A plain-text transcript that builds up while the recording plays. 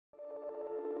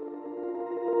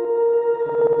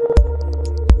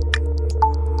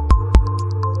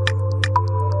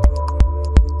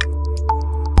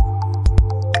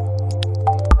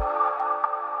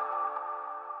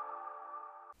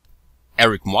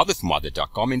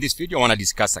Muathe.com. In this video, I want to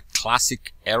discuss a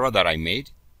classic error that I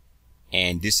made.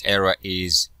 And this error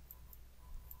is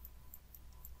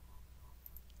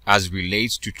as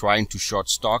relates to trying to short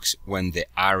stocks when the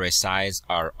RSIs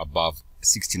are above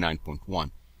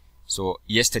 69.1. So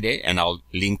yesterday, and I'll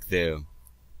link the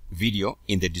video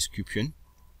in the description,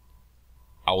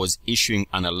 I was issuing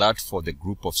an alert for the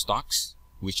group of stocks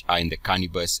which are in the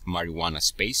cannabis marijuana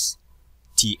space.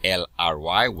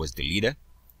 TLRY was the leader,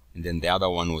 and then the other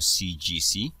one was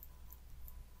CGC,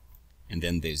 and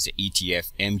then there's the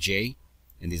ETF MJ,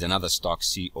 and there's another stock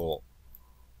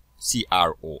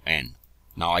CRON.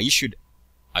 Now I issued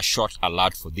a short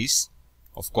alert for this,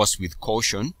 of course with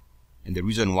caution, and the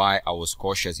reason why I was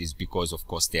cautious is because of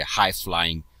course they're high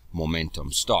flying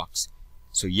momentum stocks.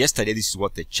 So yesterday this is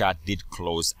what the chart did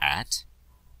close at,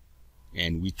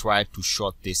 and we tried to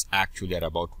short this actually at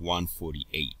about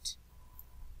 148.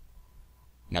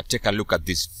 Now take a look at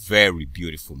this very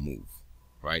beautiful move,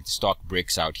 right? The stock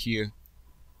breaks out here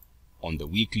on the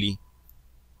weekly,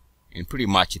 and pretty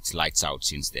much it's lights out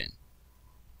since then.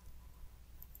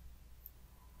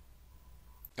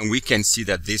 And we can see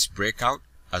that this breakout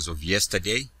as of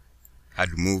yesterday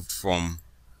had moved from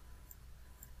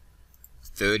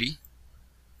 30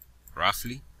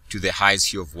 roughly to the highs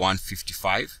here of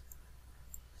 155.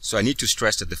 So I need to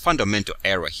stress that the fundamental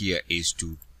error here is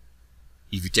to,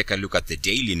 if you take a look at the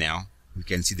daily now, we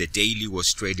can see the daily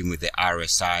was trading with the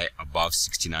RSI above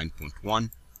 69.1.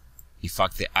 In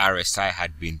fact, the RSI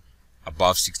had been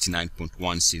above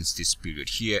 69.1 since this period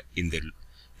here in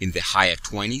the higher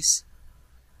 20s.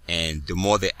 And the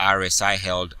more the RSI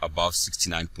held above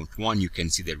 69.1, you can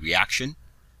see the reaction.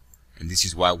 And this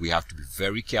is why we have to be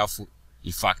very careful.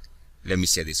 In fact, let me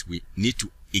say this, we need to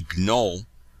ignore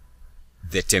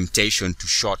the temptation to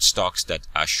short stocks that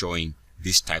are showing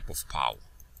this type of power.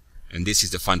 And this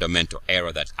is the fundamental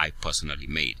error that I personally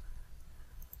made.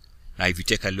 Now if you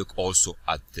take a look also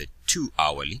at the 2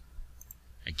 hourly,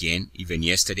 again, even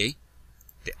yesterday,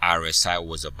 the RSI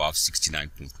was above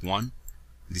 69.1.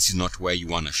 This is not where you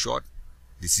want to short.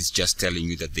 This is just telling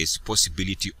you that there's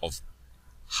possibility of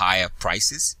higher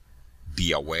prices.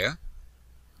 Be aware.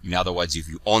 In other words, if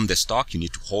you own the stock, you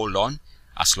need to hold on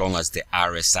as long as the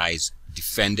RSI is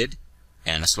defended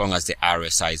and as long as the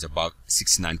RSI is above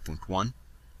 69.1.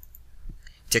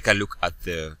 Take a look at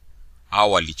the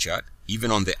hourly chart.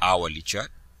 Even on the hourly chart,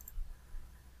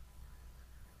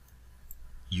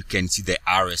 you can see the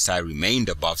RSI remained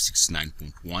above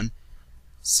 69.1.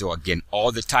 So again,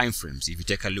 all the time frames, if you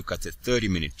take a look at the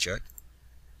 30-minute chart,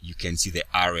 you can see the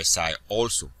RSI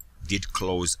also did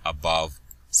close above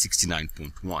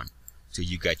 69.1. So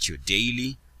you got your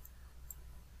daily,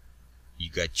 you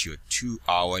got your 2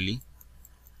 hourly,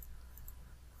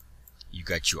 you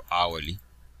got your hourly,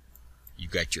 you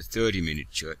got your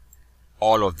 30-minute chart,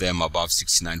 all of them above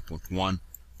 69.1.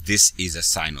 This is a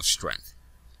sign of strength.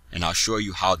 And I'll show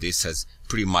you how this has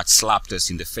pretty much slapped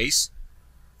us in the face.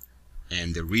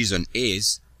 And the reason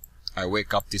is, I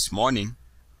wake up this morning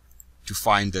to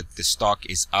find that the stock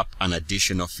is up an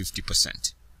additional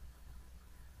 50%.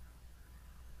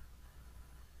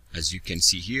 As you can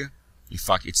see here, in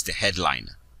fact, it's the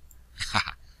headliner.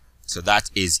 So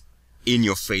that is in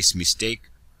your face mistake,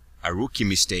 a rookie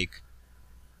mistake,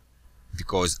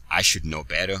 because I should know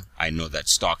better. I know that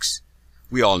stocks,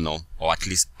 we all know, or at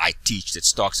least I teach that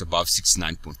stocks above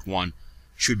 69.1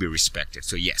 should be respected.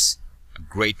 So yes, a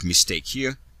great mistake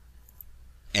here.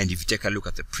 And if you take a look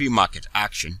at the pre-market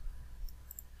action,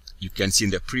 you can see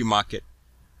in the pre-market,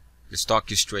 the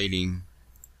stock is trading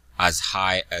as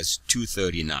high as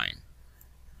 239.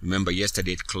 Remember,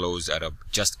 yesterday it closed at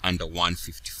just under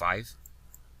 155.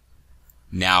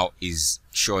 Now is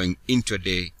showing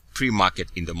intraday pre-market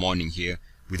in the morning here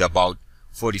with about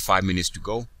 45 minutes to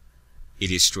go. It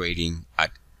is trading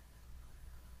at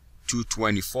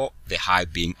 224, the high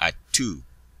being at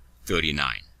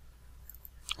 239.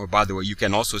 Or by the way, you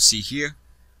can also see here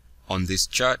on this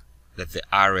chart that the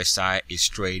RSI is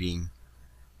trading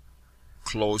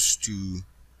close to,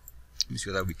 let me see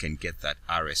whether we can get that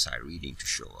RSI reading to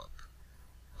show up.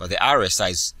 But the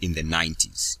RSI is in the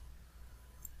 90s.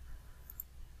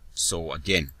 So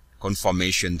again,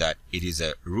 confirmation that it is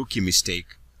a rookie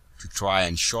mistake to try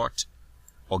and short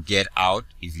or get out,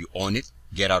 if you own it,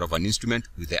 get out of an instrument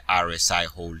with the RSI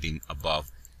holding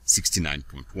above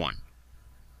 69.1.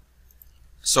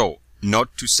 So,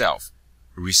 note to self,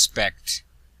 respect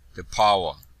the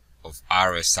power of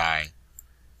RSI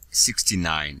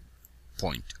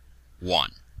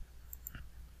 69.1.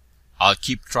 I'll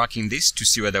keep tracking this to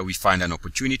see whether we find an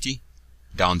opportunity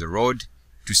down the road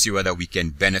to see whether we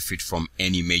can benefit from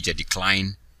any major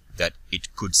decline that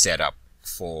it could set up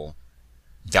for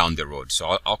down the road.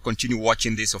 So I'll continue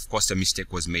watching this. Of course, a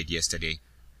mistake was made yesterday,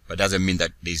 but doesn't mean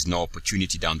that there's no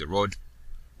opportunity down the road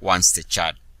once the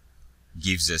chart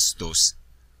gives us those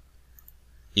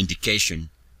indication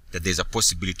that there's a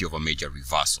possibility of a major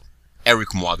reversal. Eric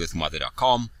Muathe with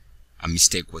Muathe.com. A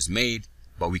mistake was made,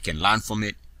 but we can learn from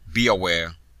it. Be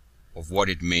aware of what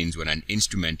it means when an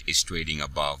instrument is trading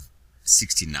above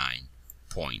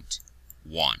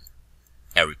 69.1.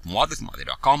 Eric Muathe with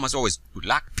Muathe.com. As always, good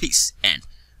luck, peace, and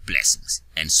blessings.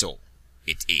 And so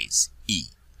it is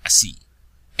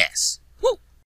EACS.